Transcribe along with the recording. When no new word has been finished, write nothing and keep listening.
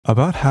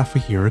About half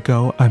a year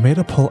ago, I made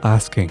a poll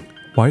asking,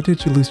 why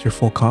did you lose your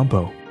full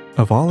combo?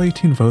 Of all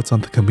 18 votes on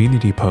the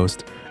community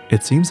post,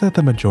 it seems that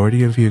the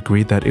majority of you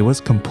agreed that it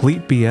was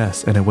complete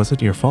BS and it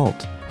wasn't your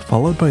fault,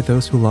 followed by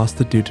those who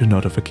lost it due to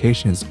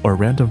notifications or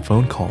random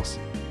phone calls.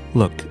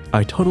 Look,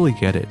 I totally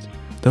get it.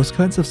 Those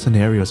kinds of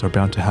scenarios are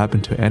bound to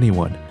happen to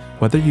anyone,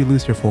 whether you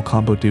lose your full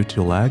combo due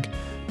to lag,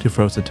 to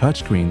frozen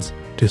touchscreens,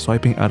 to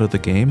swiping out of the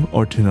game,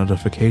 or to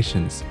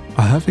notifications.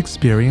 I have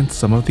experienced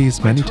some of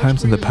these many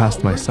times in the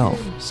past myself,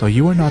 so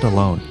you are not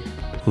alone.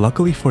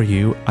 Luckily for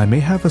you, I may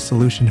have a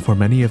solution for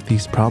many of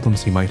these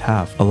problems you might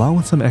have, along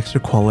with some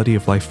extra quality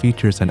of life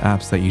features and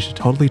apps that you should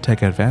totally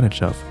take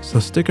advantage of. So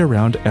stick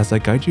around as I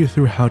guide you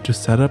through how to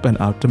set up and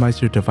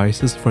optimize your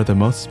devices for the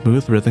most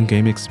smooth rhythm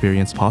game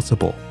experience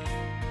possible.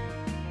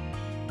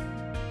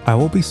 I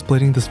will be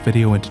splitting this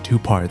video into two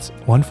parts,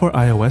 one for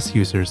iOS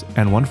users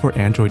and one for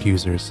Android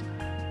users.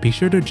 Be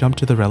sure to jump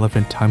to the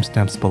relevant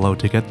timestamps below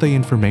to get the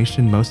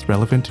information most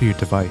relevant to your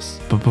device.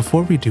 But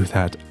before we do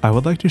that, I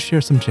would like to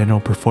share some general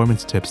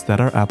performance tips that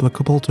are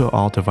applicable to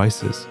all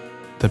devices.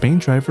 The main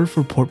driver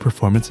for poor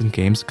performance in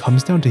games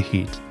comes down to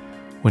heat.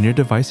 When your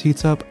device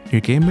heats up,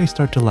 your game may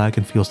start to lag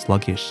and feel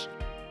sluggish.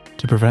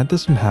 To prevent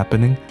this from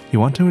happening, you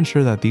want to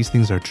ensure that these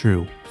things are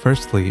true.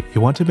 Firstly, you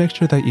want to make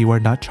sure that you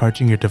are not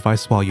charging your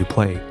device while you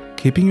play.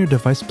 Keeping your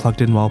device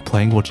plugged in while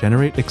playing will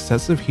generate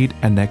excessive heat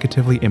and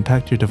negatively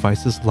impact your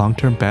device's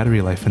long-term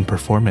battery life and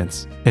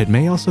performance. It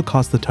may also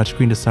cause the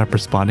touchscreen to stop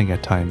responding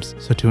at times,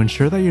 so to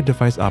ensure that your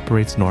device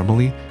operates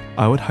normally,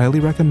 I would highly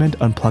recommend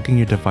unplugging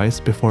your device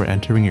before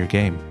entering your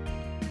game.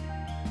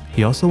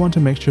 You also want to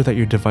make sure that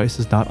your device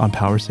is not on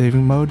power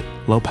saving mode,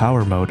 low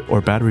power mode, or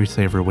battery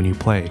saver when you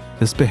play.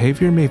 This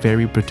behavior may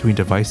vary between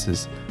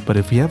devices, but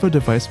if you have a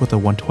device with a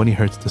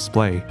 120Hz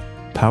display,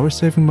 power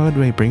saving mode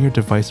may bring your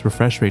device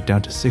refresh rate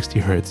down to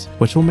 60Hz,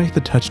 which will make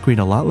the touchscreen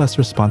a lot less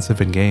responsive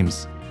in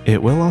games.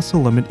 It will also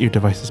limit your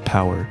device's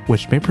power,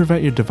 which may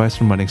prevent your device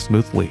from running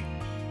smoothly.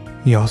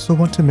 You also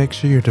want to make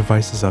sure your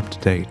device is up to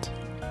date.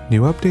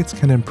 New updates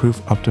can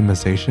improve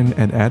optimization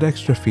and add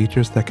extra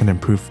features that can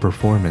improve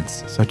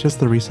performance, such as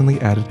the recently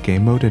added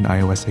game mode in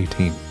iOS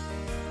 18.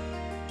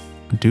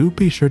 Do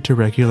be sure to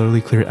regularly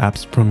clear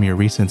apps from your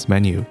recents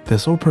menu.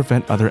 This will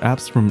prevent other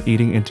apps from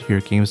eating into your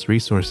game's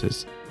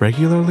resources.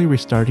 Regularly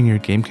restarting your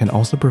game can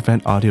also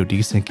prevent audio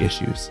desync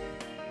issues.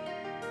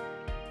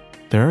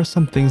 There are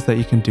some things that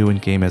you can do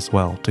in-game as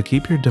well to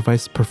keep your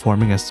device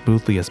performing as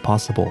smoothly as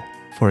possible.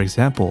 For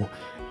example,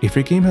 if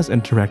your game has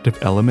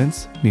interactive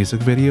elements,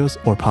 music videos,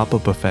 or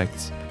pop-up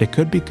effects, it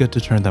could be good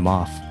to turn them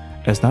off,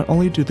 as not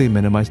only do they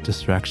minimize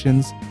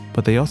distractions,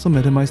 but they also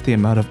minimize the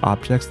amount of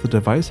objects the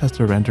device has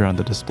to render on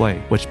the display,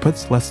 which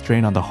puts less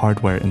strain on the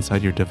hardware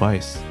inside your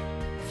device.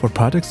 For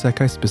Project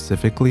Sekai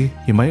specifically,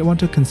 you might want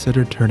to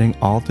consider turning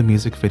all the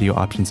music video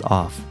options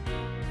off.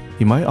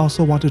 You might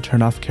also want to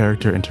turn off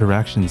character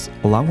interactions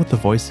along with the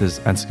voices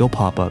and skill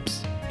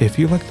pop-ups. If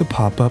you like the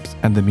pop-ups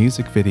and the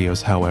music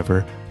videos,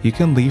 however, you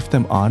can leave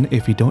them on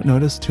if you don't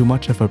notice too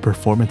much of a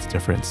performance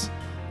difference.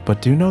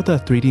 But do know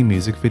that 3D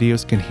music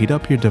videos can heat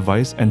up your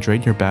device and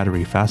drain your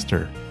battery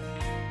faster.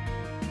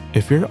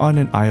 If you're on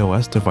an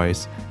iOS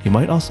device, you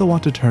might also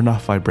want to turn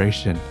off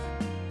vibration.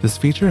 This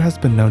feature has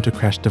been known to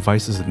crash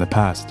devices in the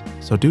past,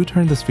 so do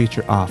turn this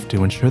feature off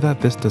to ensure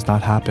that this does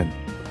not happen.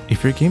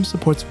 If your game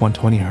supports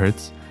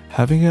 120Hz,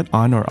 having it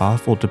on or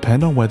off will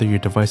depend on whether your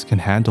device can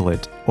handle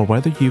it or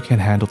whether you can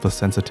handle the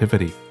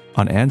sensitivity.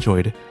 On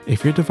Android,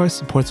 if your device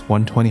supports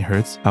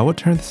 120Hz, I would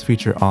turn this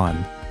feature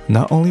on.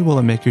 Not only will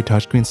it make your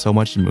touchscreen so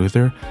much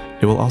smoother,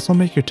 it will also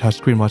make your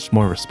touchscreen much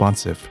more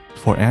responsive.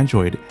 For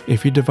Android,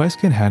 if your device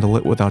can handle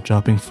it without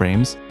dropping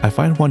frames, I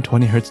find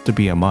 120Hz to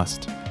be a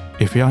must.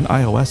 If you're on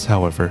iOS,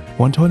 however,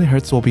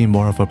 120Hz will be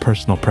more of a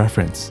personal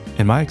preference.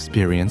 In my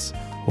experience,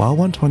 while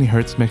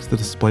 120Hz makes the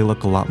display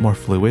look a lot more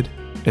fluid,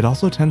 it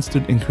also tends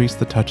to increase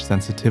the touch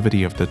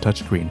sensitivity of the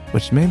touchscreen,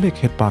 which may make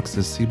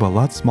hitboxes seem a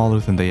lot smaller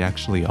than they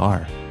actually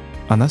are.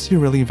 Unless you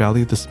really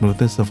value the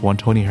smoothness of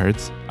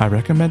 120Hz, I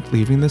recommend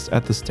leaving this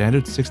at the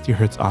standard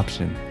 60Hz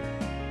option.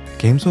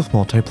 Games with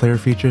multiplayer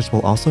features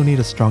will also need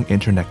a strong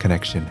internet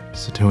connection,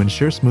 so to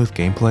ensure smooth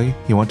gameplay,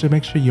 you want to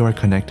make sure you are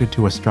connected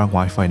to a strong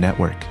Wi-Fi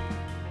network.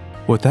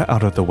 With that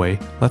out of the way,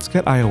 let's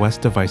get iOS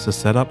devices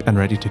set up and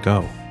ready to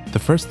go. The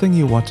first thing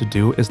you want to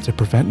do is to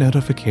prevent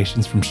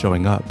notifications from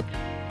showing up.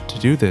 To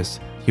do this,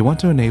 you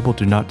want to enable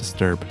Do Not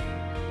Disturb.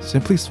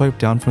 Simply swipe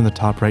down from the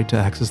top right to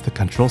access the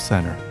control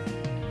center.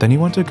 Then you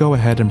want to go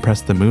ahead and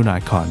press the moon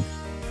icon.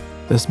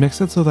 This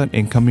makes it so that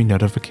incoming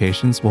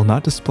notifications will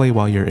not display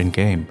while you're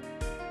in-game.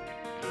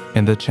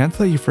 In the chance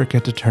that you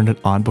forget to turn it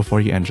on before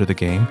you enter the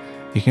game,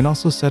 you can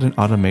also set an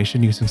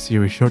automation using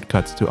Siri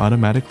shortcuts to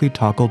automatically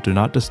toggle Do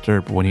Not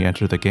Disturb when you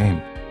enter the game.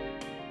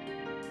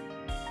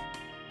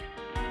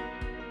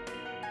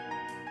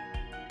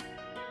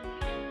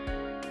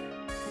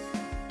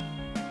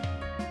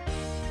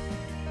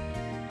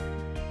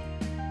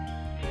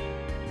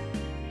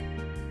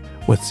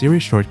 With Siri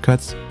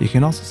shortcuts, you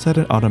can also set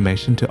an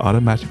automation to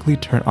automatically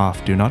turn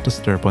off Do Not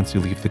Disturb once you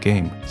leave the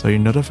game, so your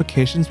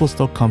notifications will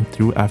still come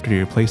through after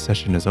your play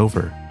session is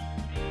over.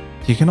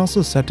 You can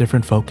also set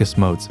different focus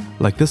modes,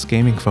 like this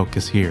gaming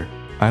focus here.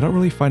 I don't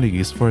really find a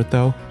use for it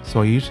though,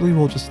 so I usually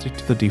will just stick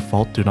to the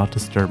default Do Not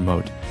Disturb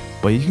mode,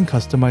 but you can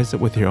customize it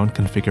with your own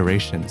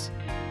configurations.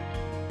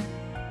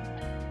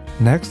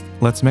 Next,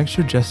 let's make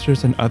sure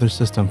gestures and other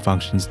system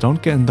functions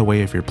don't get in the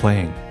way of your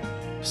playing.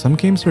 Some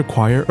games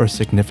require or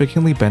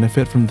significantly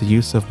benefit from the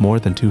use of more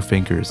than 2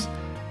 fingers,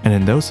 and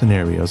in those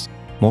scenarios,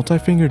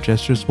 multi-finger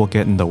gestures will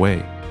get in the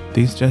way.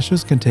 These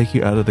gestures can take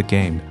you out of the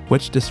game,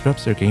 which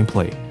disrupts your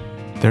gameplay.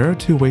 There are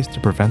 2 ways to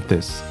prevent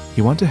this.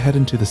 You want to head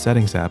into the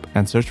Settings app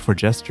and search for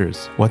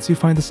gestures. Once you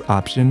find this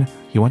option,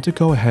 you want to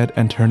go ahead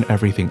and turn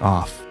everything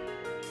off.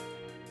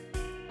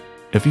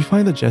 If you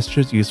find the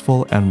gestures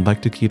useful and would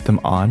like to keep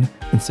them on,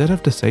 instead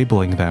of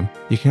disabling them,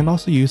 you can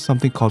also use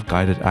something called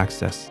guided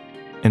access.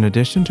 In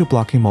addition to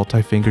blocking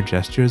multi-finger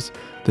gestures,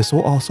 this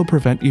will also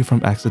prevent you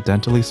from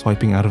accidentally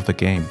swiping out of the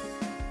game.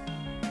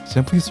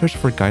 Simply search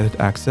for guided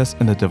access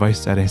in the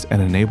device settings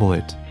and enable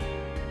it.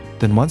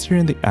 Then once you're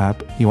in the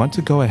app, you want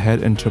to go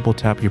ahead and triple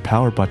tap your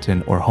power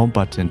button or home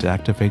button to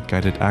activate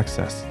guided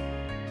access.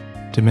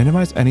 To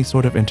minimize any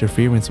sort of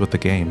interference with the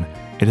game,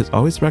 it is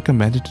always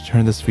recommended to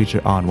turn this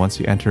feature on once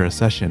you enter a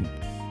session.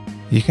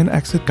 You can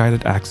exit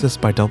guided access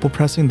by double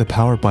pressing the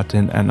power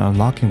button and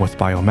unlocking with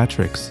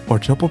biometrics, or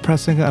triple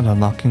pressing and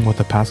unlocking with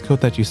the passcode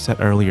that you set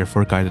earlier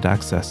for guided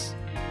access.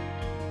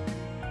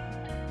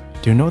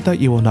 Do note that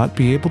you will not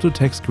be able to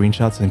take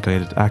screenshots in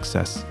guided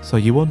access, so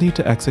you will need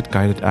to exit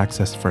guided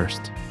access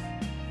first.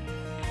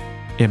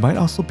 It might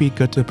also be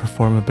good to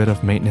perform a bit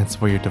of maintenance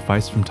for your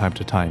device from time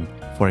to time.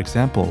 For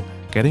example,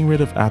 getting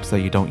rid of apps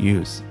that you don't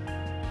use.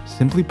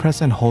 Simply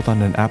press and hold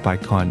on an app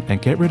icon and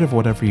get rid of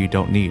whatever you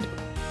don't need.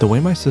 The way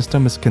my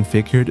system is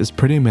configured is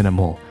pretty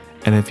minimal,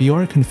 and if you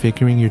are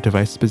configuring your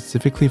device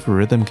specifically for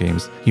rhythm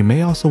games, you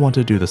may also want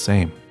to do the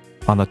same.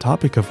 On the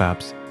topic of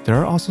apps, there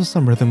are also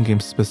some rhythm game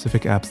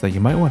specific apps that you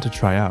might want to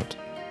try out.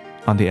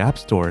 On the App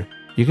Store,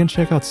 you can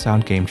check out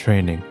Sound Game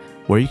Training,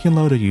 where you can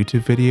load a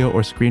YouTube video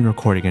or screen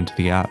recording into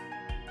the app,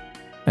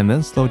 and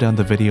then slow down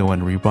the video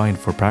and rewind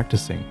for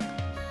practicing.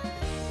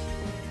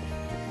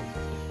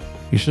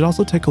 You should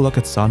also take a look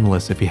at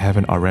Soundless if you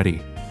haven't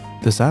already.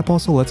 This app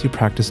also lets you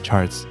practice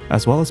charts,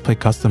 as well as play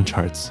custom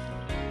charts.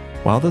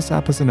 While this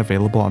app isn't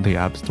available on the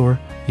App Store,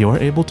 you are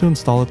able to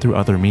install it through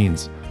other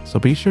means, so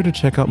be sure to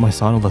check out my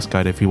Soundless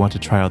guide if you want to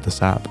try out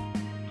this app.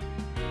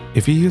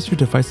 If you use your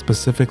device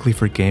specifically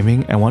for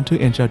gaming and want to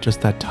inch out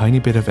just that tiny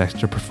bit of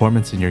extra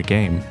performance in your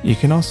game, you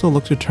can also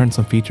look to turn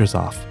some features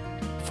off.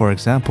 For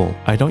example,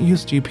 I don't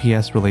use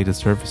GPS-related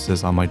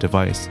services on my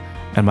device,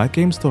 and my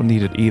games don't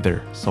need it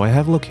either, so I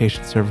have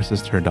location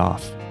services turned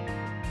off.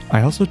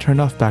 I also turned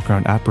off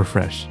background app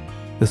refresh.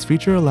 This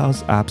feature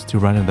allows apps to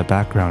run in the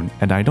background,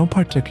 and I don't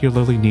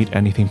particularly need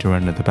anything to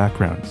run in the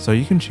background, so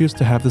you can choose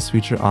to have this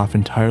feature off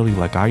entirely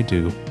like I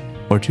do,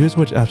 or choose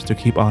which apps to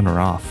keep on or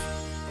off.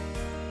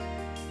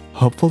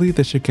 Hopefully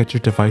this should get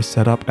your device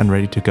set up and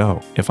ready to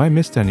go. If I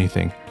missed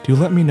anything, do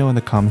let me know in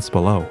the comments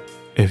below.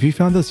 If you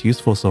found this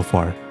useful so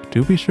far,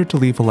 do be sure to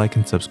leave a like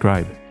and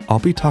subscribe. I'll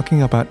be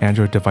talking about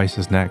Android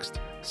devices next.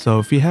 So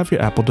if you have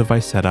your Apple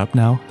device set up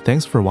now,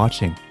 thanks for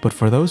watching. But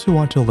for those who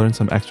want to learn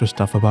some extra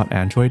stuff about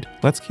Android,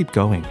 let's keep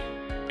going.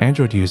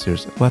 Android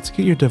users, let's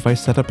get your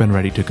device set up and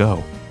ready to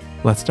go.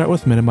 Let's start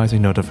with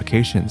minimizing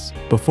notifications.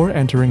 Before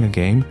entering a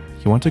game,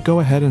 you want to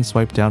go ahead and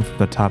swipe down from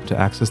the top to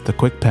access the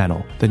quick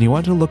panel. Then you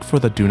want to look for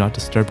the Do Not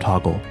Disturb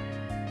toggle.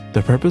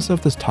 The purpose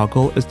of this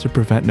toggle is to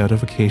prevent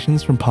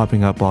notifications from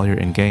popping up while you're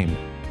in-game.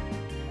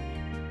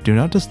 Do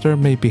Not Disturb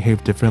may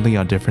behave differently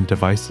on different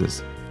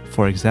devices.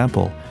 For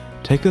example,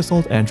 take this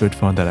old Android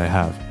phone that I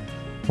have.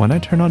 When I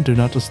turn on Do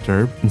Not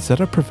Disturb, instead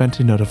of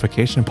preventing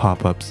notification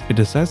pop-ups, it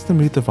decides to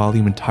mute the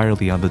volume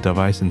entirely on the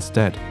device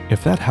instead.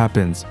 If that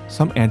happens,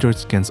 some Android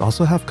skins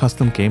also have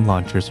custom game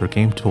launchers or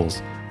game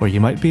tools, where you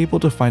might be able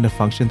to find a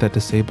function that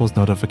disables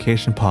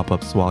notification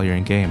pop-ups while you're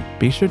in game.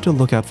 Be sure to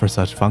look out for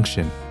such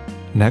function.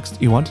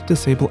 Next, you want to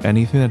disable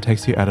anything that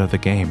takes you out of the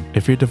game.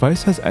 If your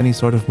device has any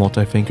sort of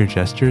multi-finger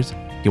gestures,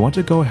 you want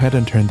to go ahead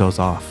and turn those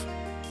off.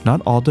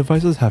 Not all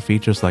devices have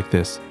features like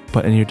this,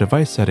 but in your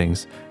device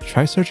settings,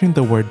 try searching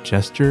the word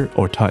gesture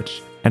or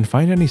touch, and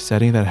find any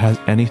setting that has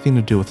anything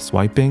to do with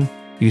swiping,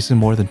 using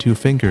more than 2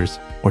 fingers,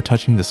 or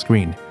touching the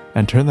screen,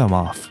 and turn them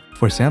off.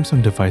 For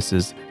Samsung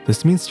devices,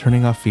 this means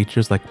turning off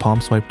features like palm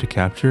swipe to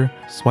capture,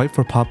 swipe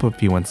for pop-up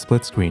view and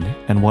split screen,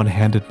 and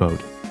one-handed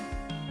mode.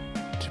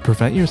 To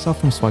prevent yourself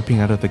from swiping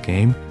out of the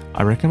game,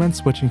 I recommend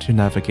switching to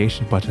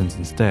navigation buttons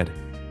instead.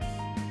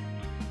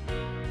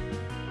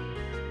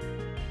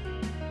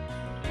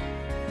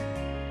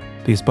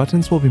 These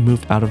buttons will be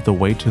moved out of the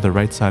way to the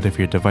right side of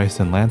your device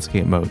in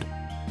landscape mode.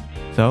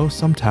 Though,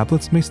 some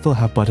tablets may still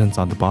have buttons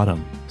on the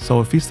bottom,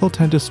 so if you still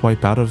tend to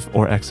swipe out of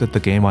or exit the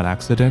game on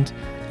accident,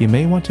 you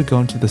may want to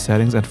go into the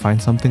settings and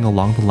find something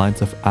along the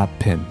lines of App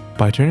Pin.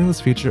 By turning this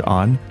feature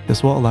on,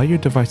 this will allow your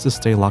device to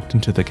stay locked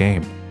into the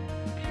game.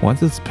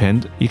 Once it's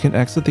pinned, you can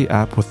exit the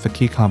app with the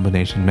key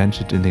combination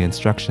mentioned in the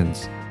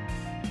instructions.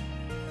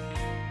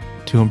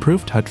 To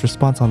improve touch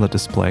response on the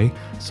display,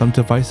 some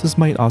devices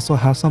might also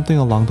have something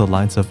along the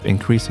lines of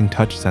increasing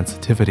touch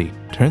sensitivity.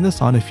 Turn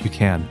this on if you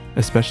can,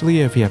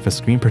 especially if you have a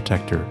screen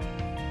protector.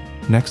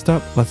 Next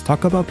up, let's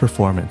talk about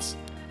performance.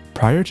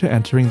 Prior to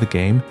entering the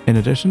game, in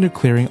addition to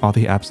clearing all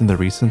the apps in the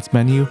Recents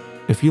menu,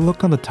 if you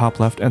look on the top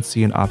left and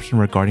see an option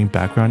regarding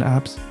background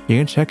apps, you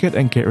can check it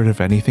and get rid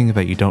of anything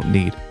that you don't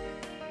need.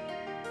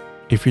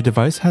 If your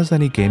device has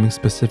any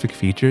gaming-specific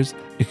features,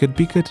 it could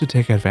be good to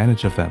take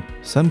advantage of them.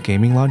 Some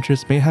gaming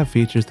launchers may have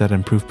features that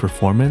improve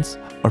performance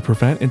or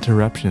prevent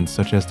interruptions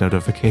such as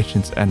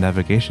notifications and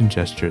navigation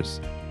gestures.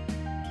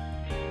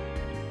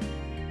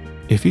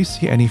 If you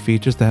see any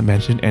features that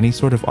mention any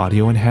sort of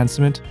audio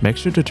enhancement, make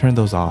sure to turn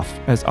those off,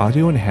 as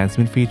audio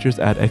enhancement features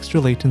add extra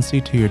latency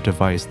to your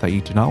device that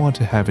you do not want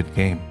to have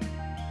in-game.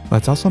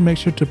 Let's also make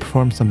sure to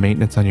perform some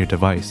maintenance on your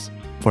device.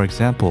 For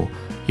example,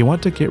 you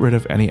want to get rid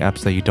of any apps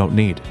that you don't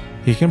need.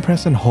 You can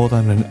press and hold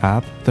on an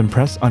app, then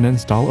press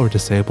uninstall or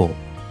disable.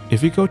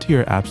 If you go to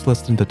your apps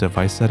list in the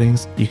device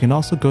settings, you can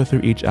also go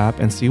through each app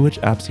and see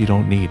which apps you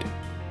don't need.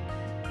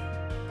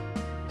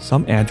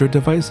 Some Android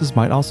devices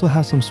might also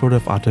have some sort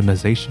of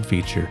optimization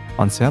feature.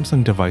 On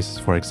Samsung devices,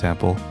 for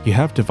example, you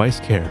have device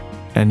care,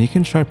 and you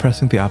can try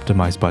pressing the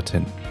optimize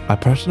button. I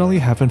personally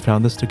haven't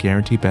found this to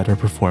guarantee better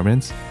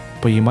performance,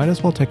 but you might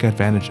as well take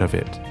advantage of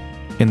it.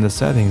 In the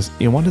settings,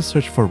 you want to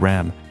search for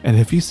RAM, and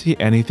if you see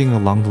anything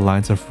along the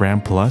lines of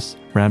RAM Plus,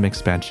 RAM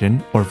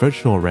Expansion, or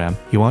Virtual RAM,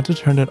 you want to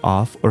turn it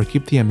off or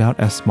keep the amount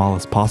as small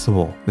as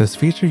possible. This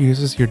feature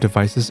uses your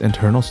device's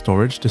internal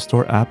storage to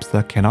store apps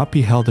that cannot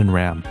be held in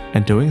RAM,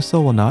 and doing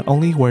so will not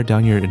only wear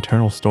down your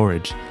internal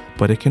storage,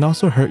 but it can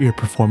also hurt your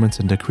performance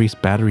and decrease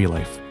battery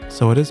life.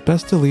 So it is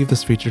best to leave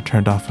this feature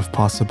turned off if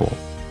possible.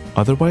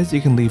 Otherwise,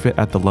 you can leave it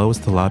at the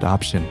lowest allowed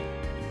option.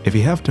 If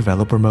you have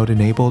developer mode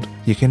enabled,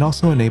 you can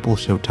also enable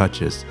show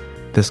touches.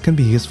 This can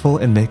be useful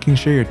in making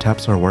sure your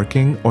taps are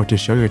working or to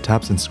show your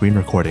taps in screen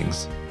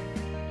recordings.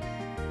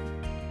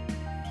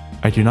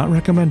 I do not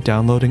recommend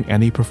downloading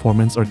any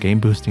performance or game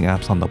boosting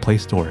apps on the Play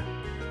Store.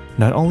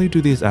 Not only do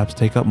these apps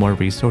take up more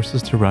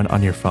resources to run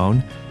on your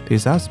phone,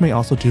 these apps may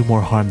also do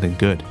more harm than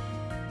good.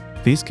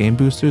 These game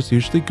boosters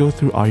usually go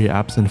through all your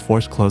apps and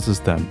force closes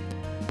them.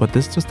 But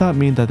this does not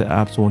mean that the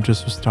apps won't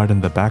just restart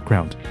in the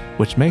background,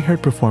 which may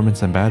hurt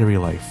performance and battery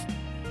life.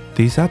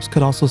 These apps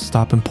could also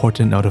stop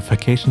important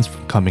notifications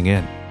from coming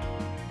in.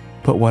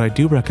 But what I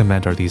do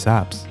recommend are these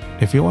apps.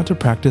 If you want to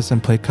practice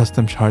and play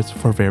custom charts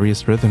for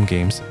various rhythm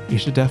games, you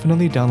should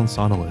definitely download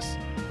Sonolus.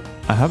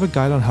 I have a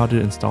guide on how to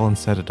install and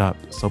set it up,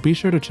 so be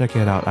sure to check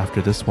it out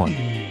after this one.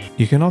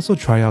 You can also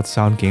try out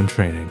Sound Game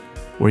Training,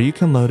 where you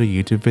can load a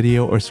YouTube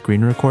video or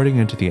screen recording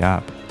into the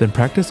app, then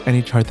practice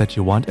any chart that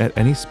you want at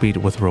any speed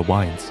with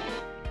rewinds.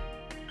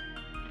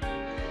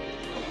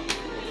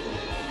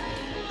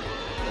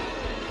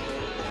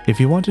 If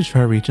you want to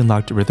try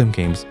region-locked rhythm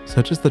games,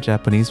 such as the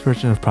Japanese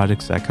version of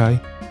Project Sekai,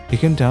 you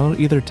can download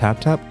either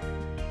TapTap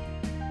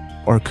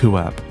or Ku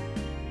app.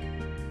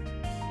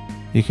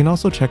 You can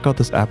also check out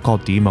this app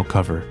called Demo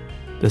Cover.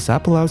 This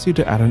app allows you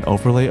to add an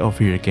overlay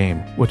over your game,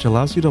 which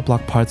allows you to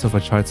block parts of a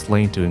chart's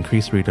lane to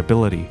increase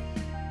readability.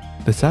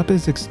 This app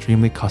is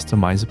extremely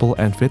customizable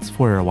and fits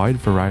for a wide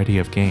variety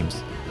of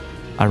games.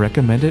 I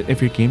recommend it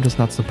if your game does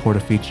not support a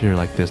feature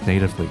like this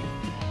natively.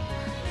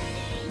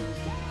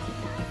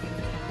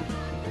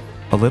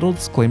 A little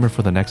disclaimer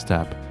for the next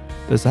app.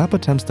 This app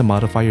attempts to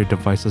modify your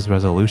device's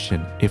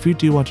resolution. If you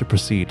do want to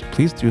proceed,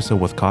 please do so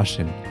with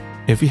caution.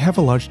 If you have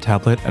a large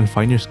tablet and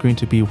find your screen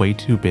to be way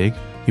too big,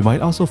 you might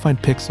also find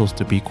pixels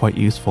to be quite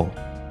useful.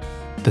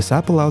 This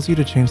app allows you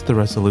to change the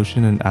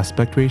resolution and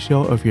aspect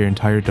ratio of your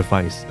entire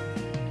device.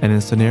 And in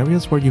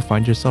scenarios where you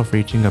find yourself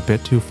reaching a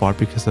bit too far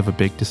because of a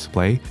big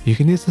display, you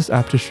can use this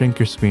app to shrink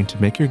your screen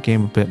to make your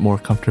game a bit more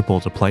comfortable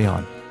to play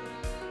on.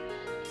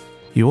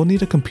 You will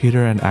need a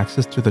computer and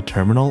access to the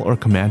terminal or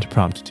command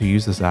prompt to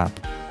use this app,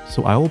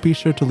 so I will be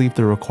sure to leave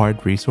the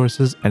required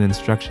resources and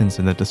instructions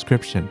in the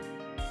description.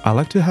 I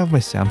like to have my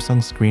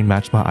Samsung screen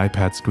match my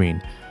iPad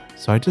screen,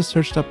 so I just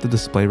searched up the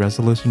display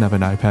resolution of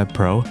an iPad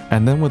Pro,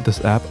 and then with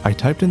this app I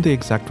typed in the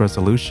exact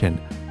resolution,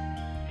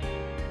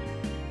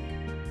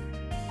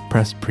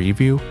 press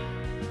preview,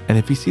 and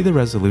if you see the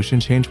resolution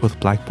change with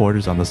black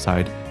borders on the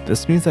side,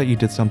 this means that you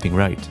did something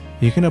right.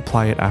 You can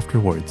apply it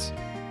afterwards.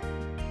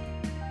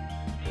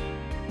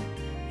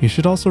 You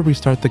should also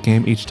restart the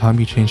game each time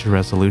you change your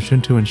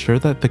resolution to ensure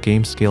that the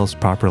game scales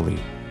properly.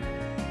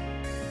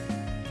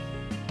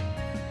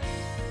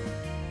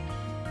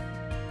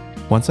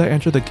 Once I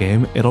enter the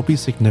game, it'll be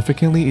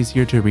significantly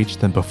easier to reach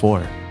than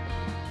before.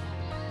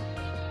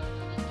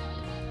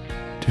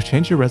 To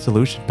change your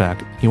resolution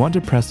back, you want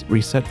to press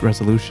Reset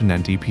Resolution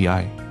and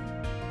DPI.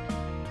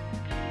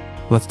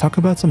 Let's talk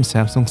about some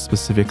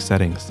Samsung-specific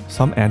settings.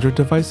 Some Android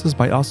devices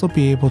might also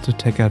be able to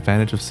take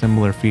advantage of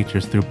similar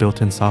features through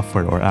built-in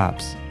software or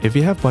apps. If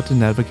you have button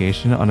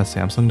navigation on a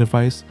Samsung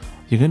device,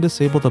 you can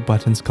disable the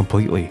buttons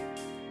completely.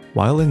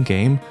 While in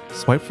game,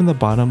 swipe from the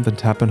bottom, then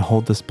tap and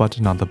hold this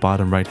button on the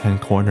bottom right hand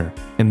corner.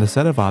 In the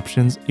set of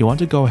options, you want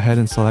to go ahead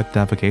and select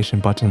navigation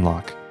button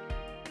lock.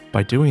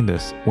 By doing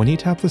this, when you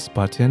tap this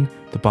button,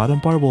 the bottom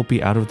bar will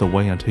be out of the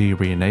way until you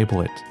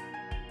re-enable it.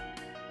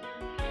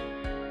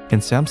 In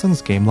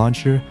Samsung's game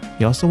launcher,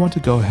 you also want to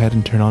go ahead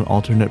and turn on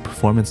alternate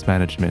performance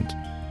management.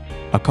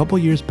 A couple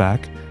years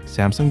back,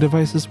 Samsung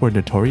devices were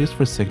notorious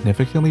for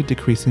significantly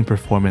decreasing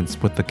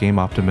performance with the game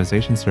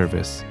optimization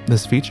service.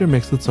 This feature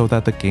makes it so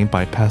that the game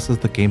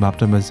bypasses the game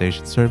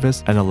optimization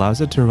service and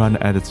allows it to run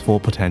at its full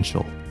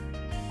potential.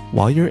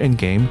 While you're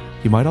in-game,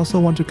 you might also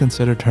want to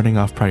consider turning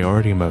off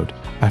priority mode.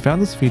 I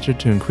found this feature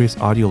to increase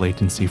audio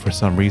latency for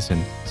some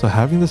reason, so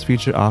having this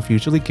feature off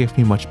usually gives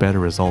me much better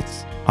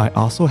results. I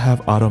also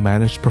have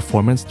auto-managed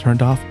performance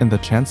turned off in the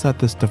chance that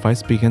this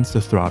device begins to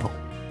throttle.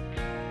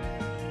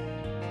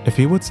 If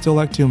you would still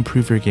like to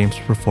improve your game's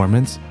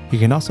performance, you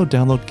can also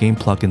download game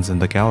plugins in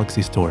the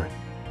Galaxy Store.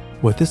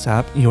 With this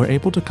app, you are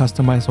able to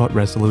customize what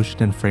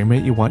resolution and frame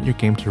rate you want your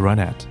game to run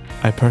at.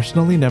 I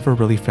personally never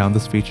really found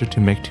this feature to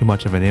make too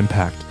much of an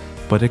impact,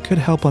 but it could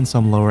help on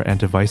some lower-end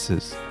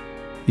devices.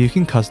 You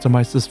can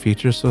customize this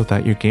feature so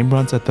that your game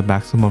runs at the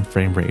maximum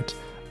frame rate,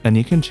 and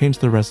you can change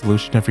the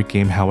resolution of your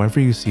game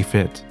however you see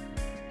fit.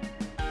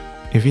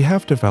 If you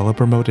have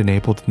developer mode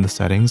enabled in the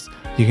settings,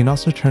 you can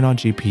also turn on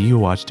GPU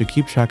watch to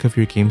keep track of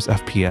your game's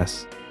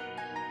FPS.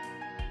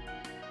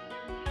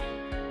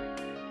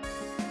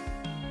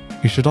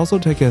 You should also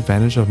take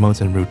advantage of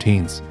modes and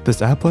routines.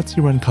 This app lets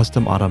you run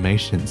custom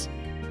automations.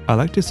 I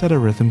like to set a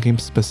rhythm game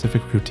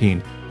specific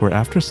routine where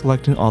after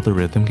selecting all the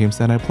rhythm games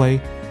that I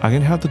play, I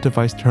can have the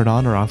device turn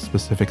on or off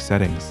specific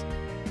settings.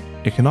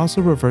 It can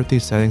also revert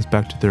these settings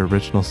back to their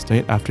original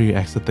state after you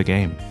exit the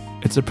game.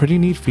 It's a pretty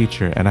neat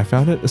feature, and I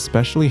found it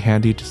especially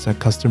handy to set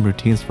custom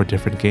routines for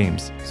different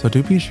games, so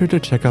do be sure to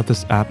check out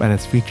this app and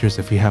its features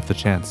if you have the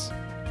chance.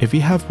 If you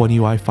have One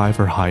UI 5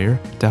 or higher,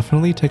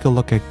 definitely take a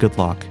look at Good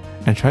Lock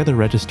and try the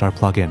Orangestar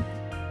plugin.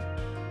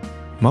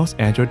 Most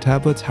Android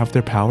tablets have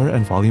their power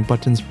and volume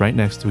buttons right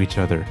next to each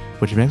other,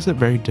 which makes it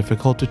very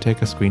difficult to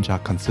take a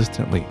screenshot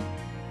consistently.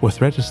 With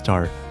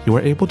Orangestar, you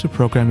are able to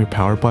program your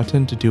power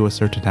button to do a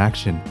certain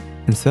action.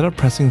 Instead of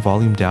pressing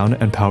volume down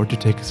and power to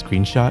take a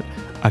screenshot,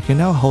 I can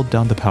now hold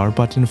down the power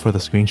button for the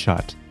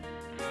screenshot.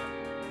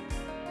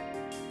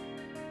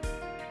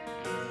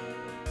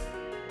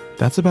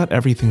 That's about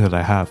everything that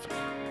I have.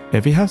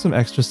 If you have some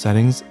extra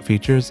settings,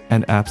 features,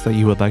 and apps that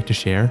you would like to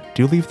share,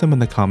 do leave them in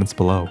the comments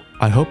below.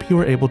 I hope you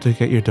were able to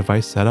get your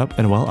device set up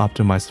and well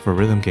optimized for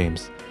rhythm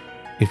games.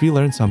 If you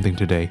learned something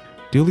today,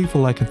 do leave a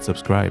like and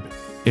subscribe.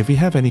 If you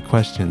have any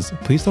questions,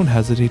 please don't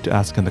hesitate to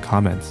ask in the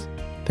comments.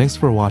 Thanks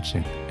for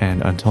watching,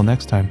 and until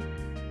next time.